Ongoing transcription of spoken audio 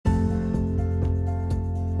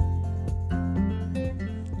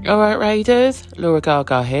Alright Raiders, Laura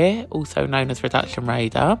Gaga here, also known as Reduction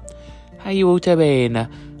Raider. How you all doing?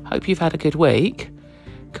 Hope you've had a good week.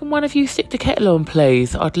 Can one of you stick the kettle on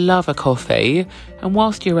please? I'd love a coffee. And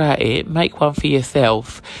whilst you're at it, make one for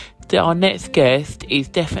yourself. Our next guest is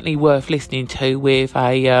definitely worth listening to with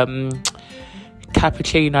a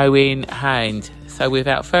cappuccino in hand. So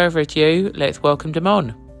without further ado, let's welcome them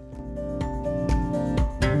on.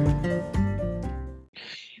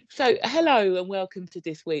 So, hello and welcome to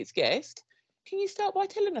this week's guest. Can you start by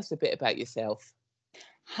telling us a bit about yourself?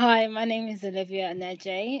 Hi, my name is Olivia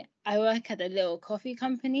Eneje. I work at a little coffee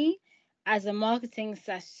company as a marketing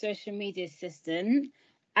 / social media assistant.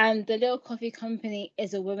 And the little coffee company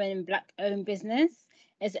is a women in Black owned business.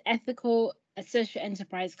 It's an ethical, a social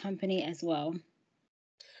enterprise company as well.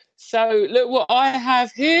 So, look what I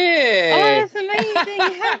have here. Oh, that's amazing.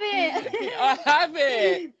 You have it. I have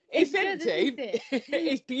it. It's good, empty. isn't it?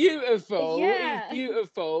 It's beautiful. Yeah. It's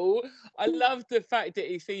beautiful. I love the fact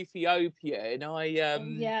that it's Ethiopian.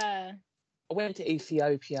 Yeah. I went to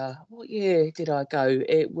Ethiopia. What year did I go?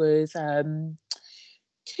 It was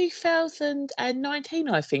 2019,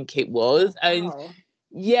 I think it was. Oh, And wow.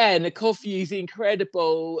 yeah, and the coffee is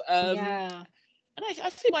incredible. Yeah. And I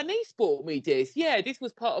think my niece bought me this. Yeah, this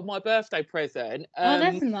was part of my birthday present. Oh,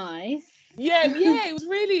 that's nice. Yeah, it was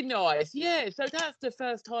really nice. Yeah, so that's the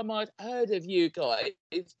first time I'd heard of you guys.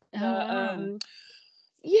 Oh, But wow.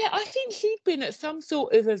 yeah, I think she'd been at some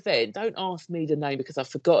sort of event. Don't ask me the name because I've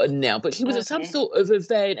forgotten now. But she was at some Okay. sort of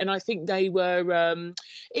event, and I think they were.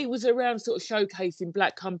 It was around sort of showcasing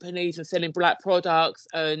black companies and selling black products,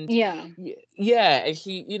 and Yeah. yeah, and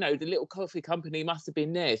she, the little coffee company must have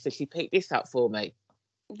been there, so she picked this up for me.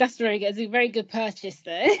 That's very good. It's a very good purchase,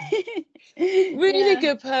 though. Really Yeah.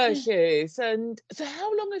 good purchase. And so,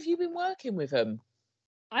 how long have you been working with them?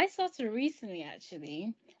 I started recently,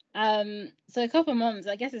 actually. So a couple of months.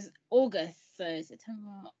 I guess it's August, so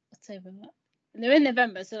September, October. They're in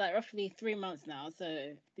November, so like roughly 3 months now.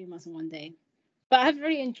 So 3 months and one day. But I've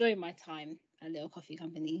really enjoyed my time at Little Coffee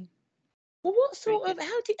Company. Well, what Very sort of good.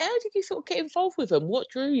 how did you sort of get involved with them? What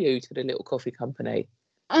drew you to the little coffee company?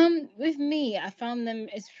 With me, I found them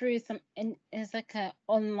is through it's like a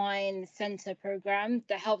online center program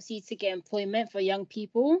that helps you to get employment for young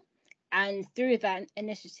people, and through that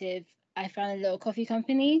initiative, I found a little coffee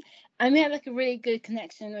company, and we had like a really good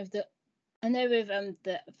connection with the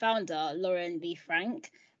founder Lauren Lee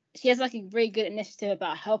Frank. She has like a really good initiative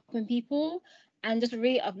about helping people and just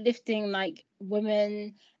really uplifting like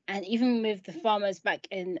women, and even with the farmers back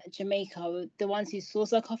in Jamaica, the ones who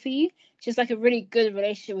source our coffee. She has like a really good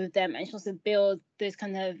relationship with them, and she wants to build those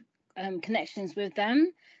kind of connections with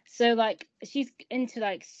them. So like she's into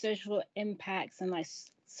like social impacts and like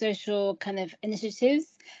social kind of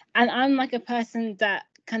initiatives, and I'm like a person that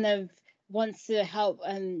kind of wants to help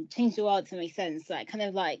change the world, to make sense, like kind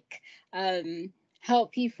of like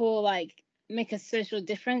help people like make a social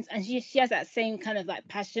difference, and she has that same kind of like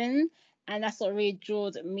passion, and that's what really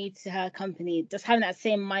drew me to her company, just having that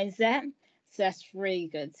same mindset. So that's really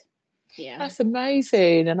good. Yeah. That's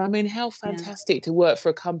amazing. And I mean, how Yeah. fantastic to work for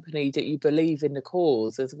a company that you believe in the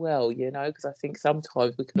cause as well, because I think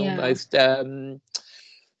sometimes we can Yeah. almost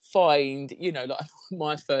find, like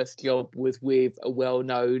my first job was with a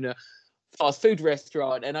well-known fast food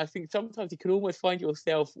restaurant. And I think sometimes you can almost find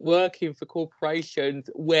yourself working for corporations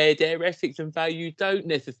where their ethics and values don't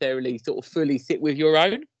necessarily sort of fully sit with your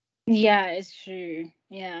own. Yeah, it's true.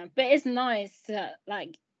 Yeah, but it's nice to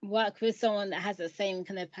like work with someone that has the same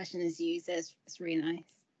kind of passion as you. So it's really nice.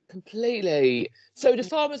 Completely. So the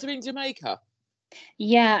farmers are in Jamaica.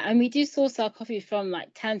 Yeah, and we do source our coffee from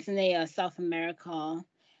like Tanzania, South America,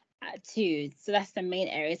 too. So that's the main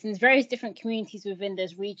areas, and there's various different communities within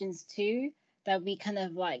those regions too. That we kind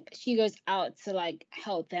of like, she goes out to like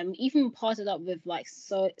help them, even partnered up with like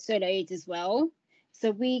solar aid as well. So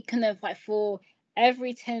we kind of like, for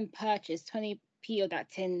every 10 purchase, 20p of that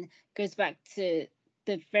 10 goes back to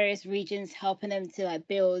the various regions, helping them to like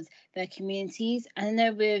build their communities. And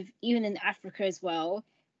then with even in Africa as well,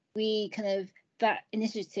 we kind of, that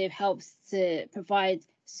initiative helps to provide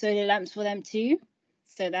solar lamps for them too.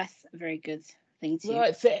 So that's a very good thing too.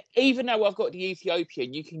 Right. So even though I've got the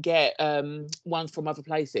Ethiopian, you can get ones from other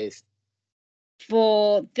places.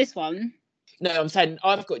 For this one, No, I'm saying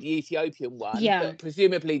I've got the Ethiopian one, yeah, but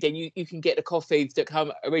presumably then you can get the coffees that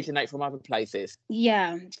originate from other places.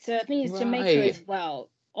 yeah. So I think it's Jamaica Right. as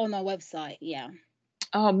well on our website. Yeah.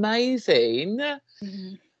 Oh, amazing.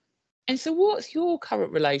 Mm-hmm. And so what's your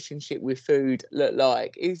current relationship with food look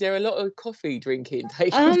like? Is there a lot of coffee drinking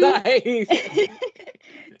taking Um, place?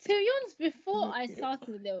 To be honest, before I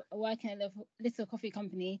started working at a little coffee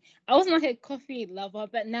company, I wasn't like a coffee lover,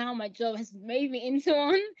 but now my job has made me into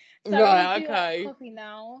one. So I Right, always do like okay. coffee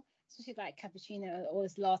now, especially like cappuccino or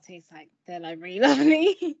this lattes, like they're like really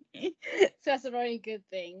lovely. So that's a very good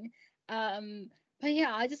thing. But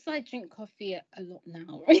yeah, I just like drink coffee a lot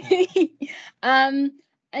now, really. And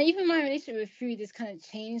even my relationship with food has kind of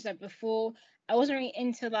changed. Like before, I wasn't really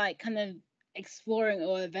into like kind of exploring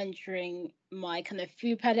or adventuring my kind of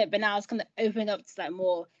food palette, but now it's kind of opened up to like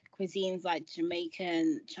more cuisines like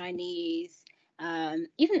Jamaican, Chinese,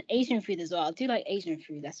 even Asian food as well. I do like Asian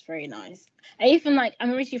food, that's very nice. And even like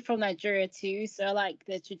I'm originally from Nigeria too, so I like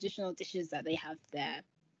the traditional dishes that they have there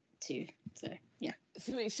too. So yeah.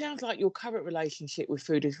 So it sounds like your current relationship with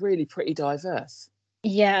food is really pretty diverse.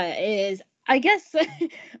 Yeah, it is. I guess I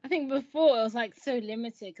think before it was like so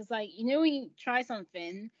limited because like when you try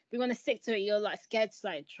something, we want to stick to it. You're like scared to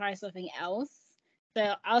like try something else.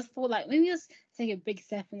 So I was thought like maybe just take a big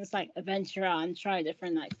step and just like adventure out and try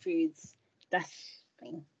different like foods. That's the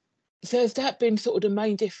thing. So has that been sort of the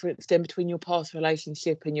main difference then between your past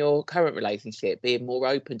relationship and your current relationship, being more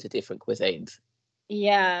open to different cuisines?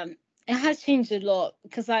 Yeah, it has changed a lot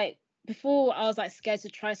because like before I was like scared to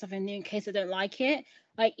try something new in case I don't like it.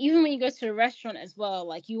 Like even when you go to a restaurant as well,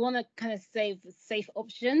 like you want to kind of save the safe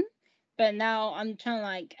option. But now I'm trying to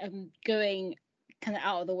like going kind of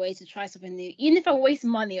out of the way to try something new. Even if I waste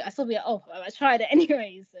money, I still be like, oh, I tried it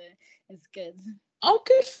anyway, so it's good. Oh,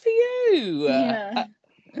 good for you. Yeah.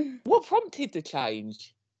 What prompted the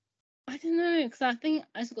change? I don't know, because I think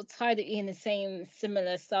I just got tired of eating the same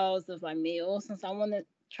similar styles of like meals, and so I want to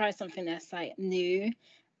try something that's like new.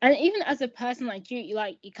 And even as a person like you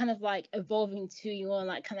like you kind of like evolving too. You want to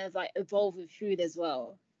like kind of like evolve with food as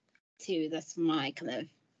well too. That's my kind of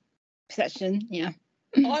perception. Yeah.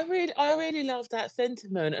 I really love that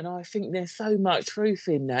sentiment, and I think there's so much truth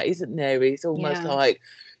in that, isn't there? It's almost Yeah. like,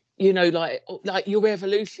 like your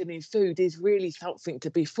evolution in food is really something to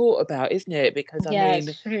be thought about, isn't it? Because I Yeah, mean,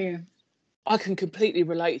 it's true. I can completely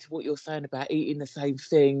relate to what you're saying about eating the same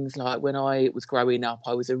things. Like when I was growing up,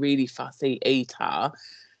 I was a really fussy eater,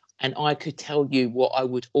 and I could tell you what I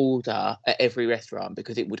would order at every restaurant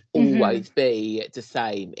because it would Hmm. always be the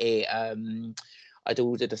same. I'd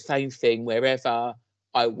order the same thing wherever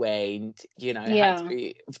I went. It had to Yeah.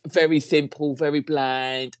 be very simple, very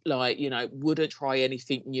bland. Like, wouldn't try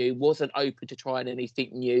anything new, wasn't open to trying anything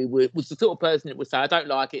new. Was the sort of person that would say, I don't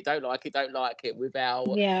like it, don't like it, don't like it,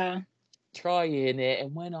 without Yeah. trying it.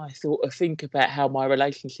 And when I sort of think about how my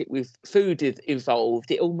relationship with food is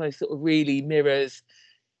evolved, it almost sort of really mirrors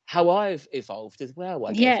how I've evolved as well,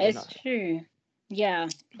 I Yeah, guess. When it's I true. Yeah,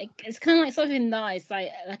 it's kind of like something nice,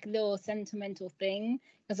 like a little sentimental thing.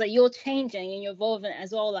 Because like you're changing and you're evolving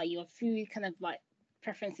as well. Like your food kind of like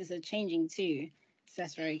preferences are changing too. So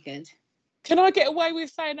that's very good. Can I get away with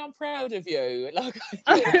saying I'm proud of you? Like,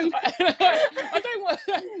 I don't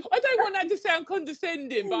want that to sound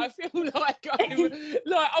condescending, but I feel like I'm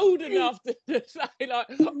like old enough to say, like,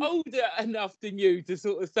 older enough than you to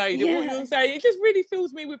sort of say that what Yeah. you're saying. It just really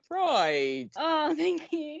fills me with pride. Oh,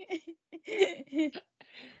 thank you.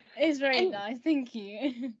 It's very And nice. Thank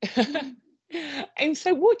you. and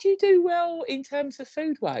so, what do you do well in terms of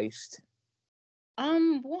food waste?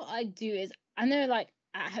 What I do is I know like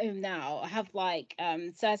at home now I have like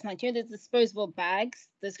certain like the disposable bags.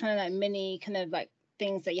 There's kind of like mini kind of like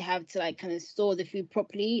things that you have to like kind of store the food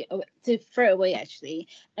properly or to throw away actually.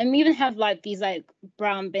 And we even have like these like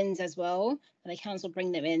brown bins as well. And the council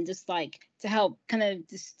bring them in just like to help kind of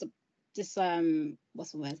just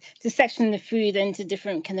what's the word? To section the food into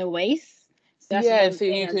different kind of waste. So that's Yeah, one so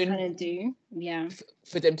thing you I'm can trying to do. Yeah.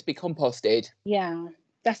 for them to be composted. Yeah.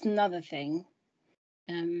 That's another thing.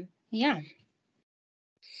 Yeah.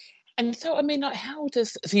 And so, I mean, like,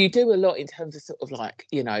 so you do a lot in terms of sort of like,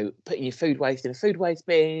 putting your food waste in food waste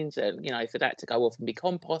bins and, for that to go off and be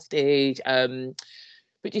composted.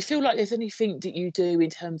 But do you feel like there's anything that you do in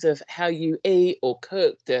terms of how you eat or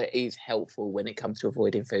cook that is helpful when it comes to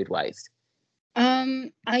avoiding food waste?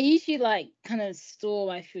 I usually like kind of store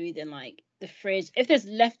my food in like the fridge if there's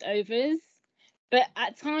leftovers. But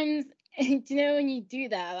at times, do you know when you do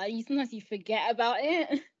that, like sometimes you forget about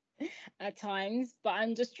it at times. But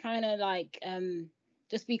I'm just trying to like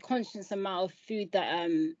just be conscious amount of food that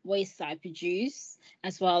waste that I produce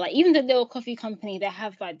as well. Like even the little coffee company, they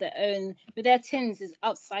have like their own, but their tins is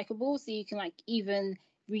upcyclable, so you can like even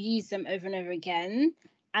reuse them over and over again.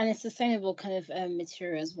 And it's sustainable kind of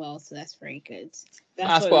material as well, so that's very good.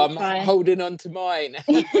 That's That's what we why I'm try. holding on to mine.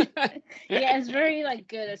 Yeah, it's very like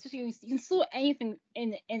good, especially when you can store anything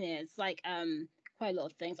in it. It's like quite a lot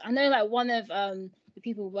of things. I know like one of the the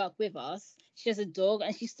people who work with us, she has a dog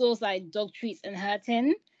and she stores like dog treats in her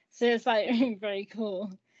tin. So it's like very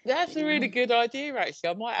cool. That's a Yeah. really good idea, actually.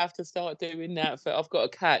 I might have to start doing that for. I've got a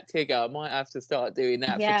cat, Tigger. I might have to start doing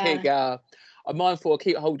that for Yeah. Tigger. I'm mindful I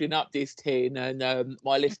keep holding up this tin, and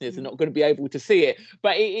my listeners are Mhm. not going to be able to see it.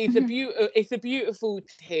 But it is it's a beautiful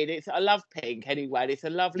tin. I love pink anyway. It's a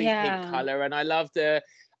lovely pink Yeah. colour, and I love the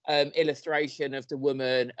illustration of the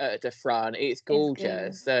woman at the front. It's It's good.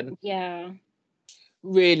 gorgeous and Yeah.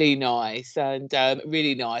 really nice, and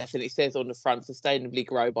really nice. And it says on the front, "Sustainably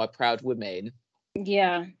grown by proud women."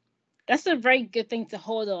 Yeah. That's a very good thing to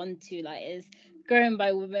hold on to, like, is grown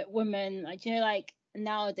by women, like, you know, like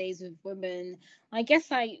nowadays with women, I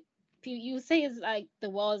guess, like, you say it's like the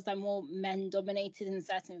world's like more men dominated in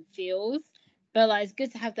certain fields, but like it's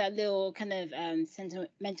good to have that little kind of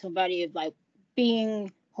sentimental value of like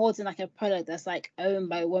being holding like a product that's like owned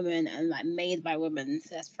by women and like made by women,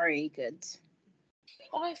 so that's very good.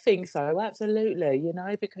 I think so, absolutely,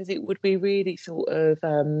 because it would be really sort of,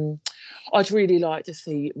 I'd really like to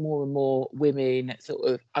see more and more women sort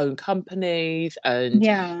of own companies and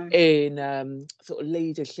Yeah. in sort of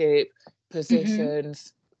leadership Hmm.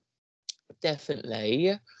 positions,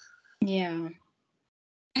 definitely. Yeah.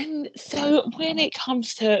 And so when it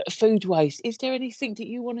comes to food waste, is there anything that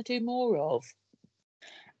you want to do more of?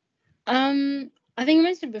 I think I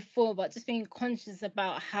mentioned before, but just being conscious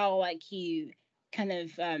about how like you kind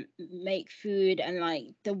of make food and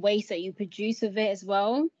like the waste that you produce of it as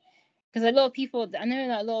well. Because a lot of people, I know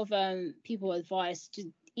that a lot of people advise to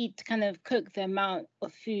eat, kind of cook the amount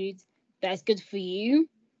of food that is good for you,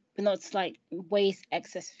 but not to like waste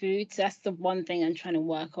excess food. So that's the one thing I'm trying to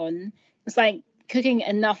work on. It's like cooking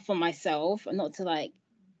enough for myself and not to like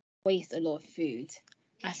waste a lot of food.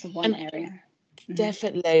 That's the one And area. Mhm.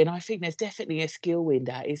 definitely, and I think there's definitely a skill in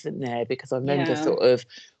that, isn't there? Because I remember Yeah. sort of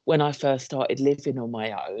when I first started living on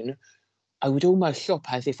my own, I would almost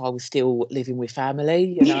shop as if I was still living with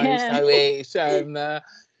family. Yeah. So it's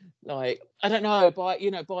like, I don't know,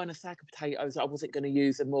 buying a sack of potatoes, I wasn't going to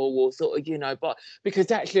use them all, or sort of, but because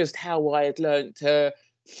that's just how I had learned to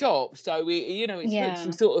shop. So it took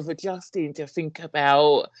some Yeah. sort of adjusting to think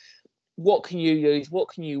about what can you use, what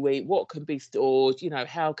can you eat, what can be stored,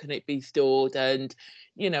 how can it be stored, and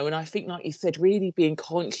I think, like you said, really being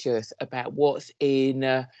conscious about what's in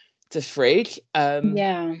the fridge.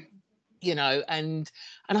 Yeah. And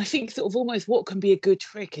I think sort of almost what can be a good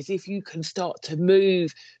trick is if you can start to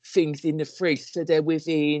move things in the fridge so they're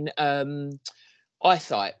within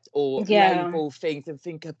eyesight, or Yeah. label things and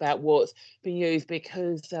think about what's been used,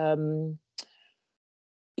 because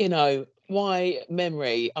my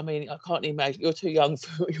memory, I mean, I can't imagine, you're too young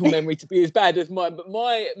for your memory to be as bad as mine, but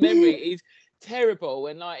my memory is terrible.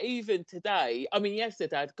 And like even today, I mean,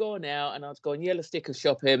 yesterday I'd gone out and I'd gone yellow sticker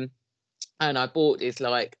shopping, and I bought this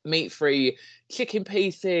like meat-free chicken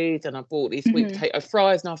pieces, and I bought these sweet Hmm. potato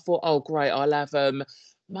fries, and I thought, oh great, I'll have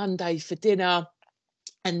Monday for dinner.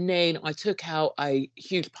 And then I took out a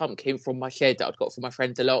huge pumpkin from my shed that I'd got from my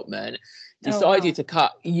friend's allotment. Oh wow. Decided to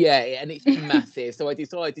cut, yeah, and it's massive. So I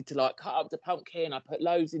decided to like cut up the pumpkin. I put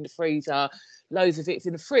loads in the freezer, loads of it's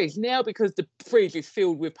in the fridge. Now, because the fridge is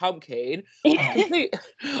filled with pumpkin,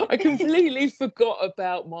 I completely forgot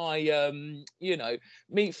about my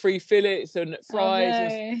meat-free fillets and Oh fries, and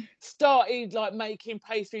no. started like making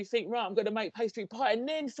pastry. Think, right, I'm going to make pastry pie, and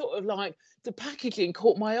then sort of like the packaging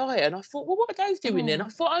caught my eye, and I thought, well, what are those doing then? I Oh.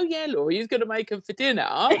 thought, oh yeah, Laura, you're going to make them for dinner.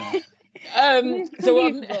 I So completely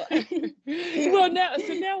I've forgot.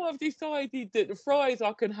 now I've decided that the fries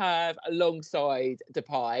I can have alongside the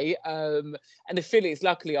pie, and the fillets,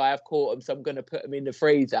 luckily I have caught them, so I'm going to put them in the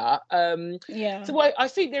freezer. Yeah. So I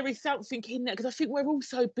think there is something in that, because I think we're all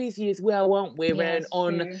so busy as well, aren't we? Yeah, And it's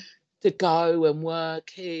on true. the go and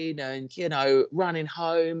working and running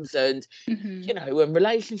homes and Hmm. and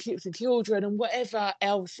relationships and children and whatever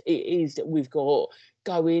else it is that we've got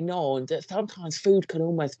going on, that sometimes food can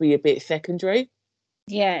almost be a bit secondary.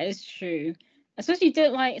 Yeah, it's true. Especially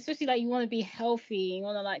like you want to be healthy, you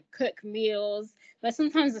want to like cook meals. But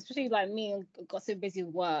sometimes, especially like me, I got so busy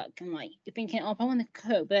with work and like you're thinking, oh, if I want to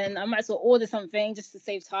cook, but then I might as well order something just to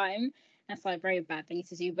save time. That's like a very bad thing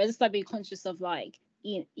to do. But just like be conscious of like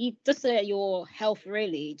eat just your health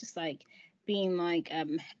really, just like being like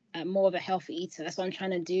more of a healthy eater. That's what I'm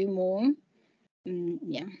trying to do more.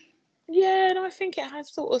 Yeah. Yeah, and I think it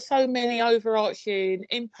has sort of so many overarching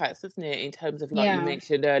impacts, doesn't it, in terms of, like you Yeah.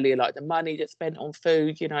 mentioned earlier, like the money that's spent on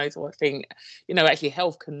food. So I think, actually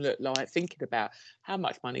health can look like thinking about how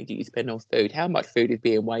much money do you spend on food, how much food is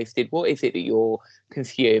being wasted, what is it that you're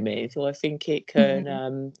consuming. So I think it can,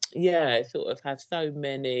 Hmm. sort of have so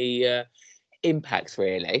many impacts,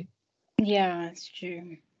 really. Yeah, it's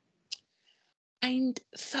true. And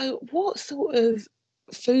so, what sort of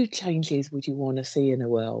food changes would you want to see in the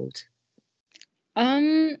world?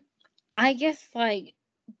 Um, I guess like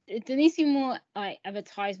there needs to be more like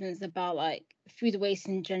advertisements about like food waste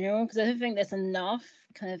in general, because I don't think there's enough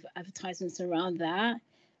kind of advertisements around that.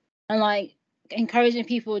 And like encouraging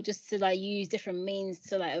people just to like use different means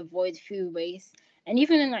to like avoid food waste. And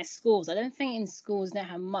even in like schools, I don't think in schools they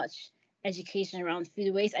have much education around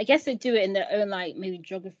food waste. I guess they do it in their own like maybe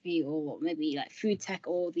geography or maybe like food tech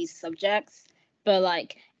or all these subjects, but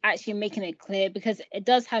like actually making it clear, because it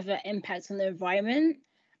does have an impact on the environment.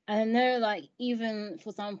 And I know like even for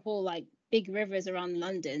example like big rivers around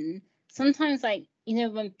London, sometimes like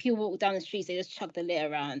when people walk down the streets they just chuck the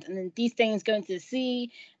litter around, and then these things go into the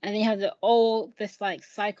sea, and then you have all this like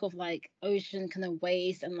cycle of like ocean kind of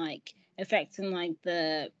waste and like affecting like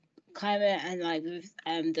the climate and like with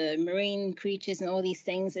the marine creatures and all these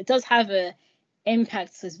things. It does have a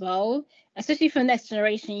impact as well, especially for the next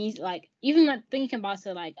generation. You like even like thinking about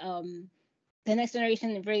it like the next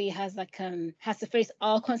generation really has to face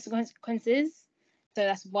all consequences. So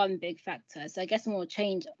that's one big factor. So I guess more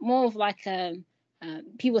change, more of like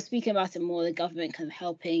people speaking about it more, the government kind of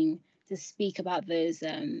helping to speak about those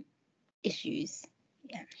issues.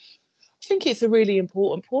 Yeah. I think it's a really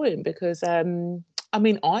important point because, I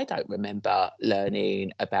mean, I don't remember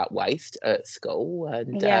learning about waste at school,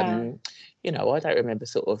 and Yeah. I don't remember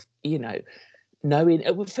sort of, knowing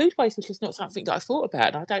food waste was just not something that I thought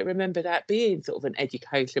about. And I don't remember that being sort of an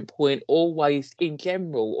education point, or waste in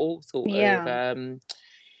general, all sort of, Yeah.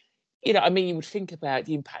 I mean, you would think about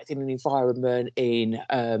the impact in an environment in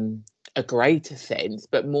a greater sense,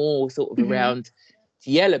 but more sort of Hmm. around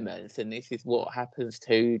the elements, and this is what happens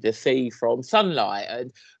to the sea from sunlight.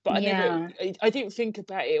 But Yeah. I didn't think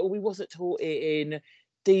about it, or we wasn't taught it in.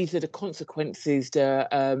 These are the consequences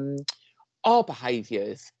that our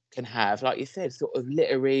behaviours can have, like you said, sort of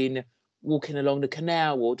littering, walking along the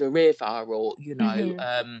canal or the river, or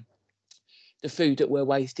Hmm. the food that we're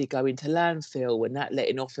wasted going to landfill and that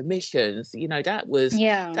letting off emissions.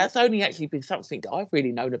 Yeah. That's only actually been something that I've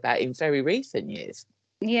really known about in very recent years.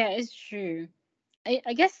 Yeah, it's true.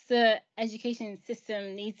 I guess the education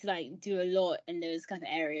system needs to like do a lot in those kind of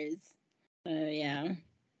areas. So yeah.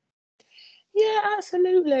 Yeah,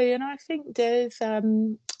 absolutely. And I think there's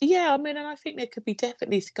yeah, I mean, and I think there could be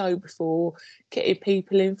definitely scope for getting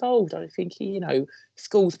people involved. I think,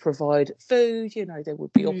 schools provide food, there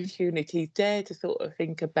would be Hmm. opportunities there to sort of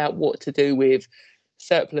think about what to do with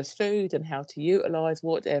surplus food and how to utilise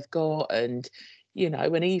what they've got, and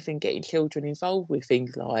even getting children involved with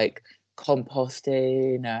things like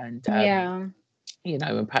composting and Yeah.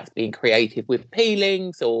 and perhaps being creative with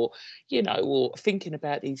peelings, or thinking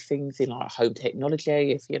about these things in like home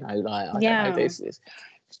technology. If like I don't know, Yeah. this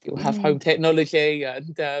still have Hmm. home technology, and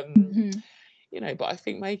Hmm. but I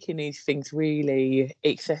think making these things really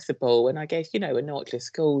accessible, and I guess and not just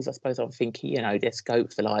schools. I suppose I'm thinking there's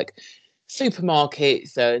scope for like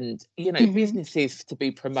supermarkets and Hmm. businesses to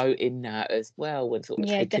be promoting that as well, and sort of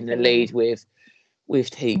Yeah, taking the definitely. lead with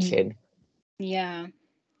Mhm. teaching. Yeah,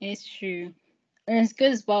 it's true. And it's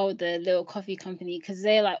good as well, the little coffee company, because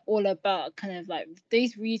they're like all about kind of like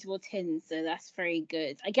these reusable tins. So that's very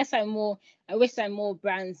good. I guess I wish that more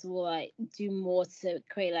brands will like do more to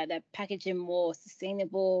create like their packaging more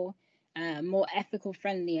sustainable, more ethical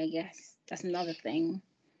friendly, I guess. That's another thing.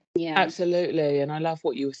 Yeah. Absolutely, and I love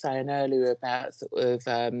what you were saying earlier about sort of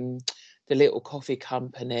the little coffee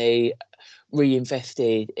company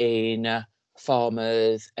reinvested in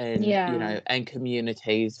farmers and Yeah. and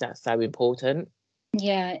communities. That's so important.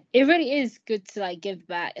 Yeah, it really is good to like give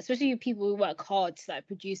back, especially people who work hard to like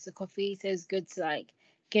produce the coffee. So it's good to like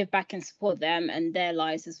give back and support them and their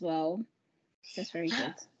lives as well. So it's very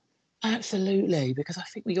good. Absolutely, because I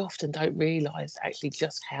think we often don't realise actually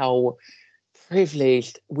just how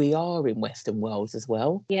privileged we are in Western worlds as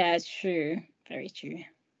well. Yeah, it's true. Very true.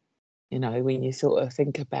 When you sort of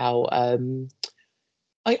think about I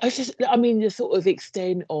mean the sort of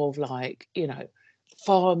extent of like,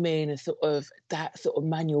 farming and sort of that sort of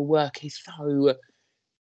manual work is so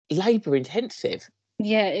labour intensive.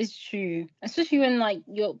 Yeah, it's true. Especially when like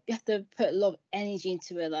you have to put a lot of energy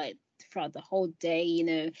into it, like throughout the whole day.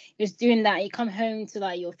 You're just doing that. You come home to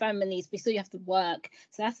like your families, but still you have to work.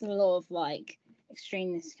 So that's a lot of like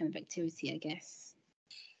extraneous kind of activity, I guess.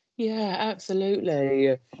 Yeah,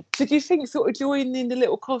 absolutely. So do you think sort of joining the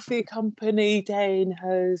little coffee company, Dane,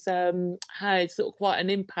 has had sort of quite an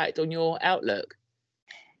impact on your outlook?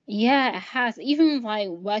 Yeah, it has. Even like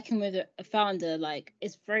working with a founder, like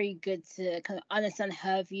it's very good to kind of understand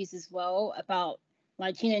her views as well about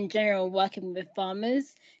like, in general, working with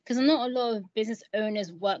farmers, because not a lot of business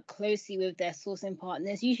owners work closely with their sourcing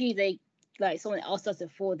partners. Usually they, like, someone else does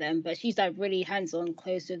it for them, but she's like really hands-on,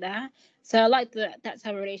 close with that. So I like that's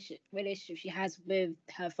her relationship she has with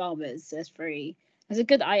her farmers. So it's a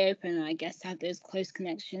good eye-opener, I guess, to have those close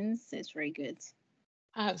connections. So it's very good.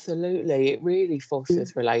 Absolutely. It really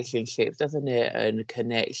fosters relationships, doesn't it? And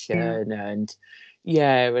connection and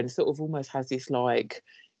and sort of almost has this like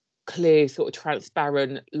clear, sort of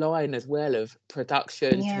transparent line as well of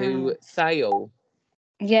production to sale.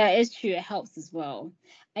 Yeah, it's true. It helps as well.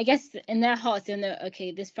 I guess in their hearts they know,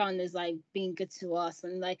 okay, this founder's like being good to us,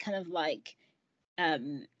 and like kind of like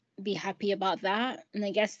be happy about that. And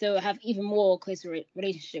I guess they'll have even more closer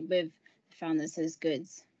relationship with the founders, so it's good.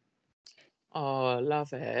 Oh,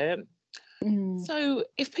 love it. So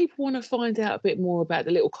if people want to find out a bit more about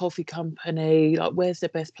the little coffee company, like, where's the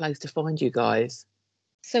best place to find you guys?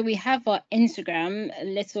 So we have our Instagram,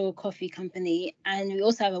 Little Coffee Company, and we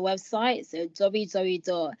also have a website, so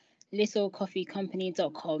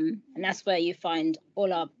www.littlecoffeecompany.com, and that's where you find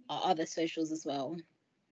all our other socials as well.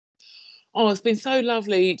 Oh, it's been so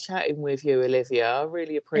lovely chatting with you, Olivia. I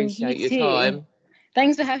really appreciate your time.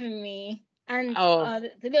 Thanks for having me. And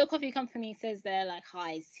the Little Coffee Company says they're like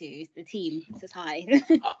highs too. The team says hi.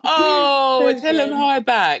 Oh, tell them hi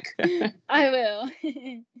back. I will.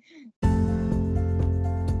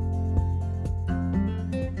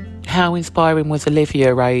 How inspiring was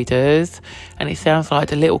Olivia, Raiders? And it sounds like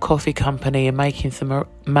the Little Coffee Company are making some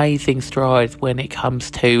amazing strides when it comes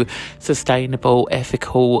to sustainable,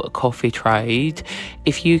 ethical coffee trade.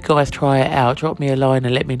 If you guys try it out, drop me a line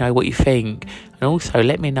and let me know what you think. And also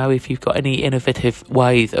let me know if you've got any innovative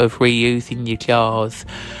ways of reusing your jars.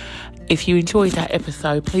 If you enjoyed that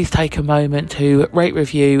episode, please take a moment to rate,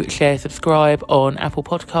 review, share, subscribe on Apple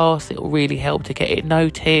Podcasts. It will really help to get it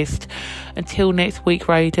noticed. Until next week,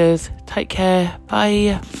 Raiders, take care.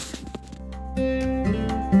 Bye.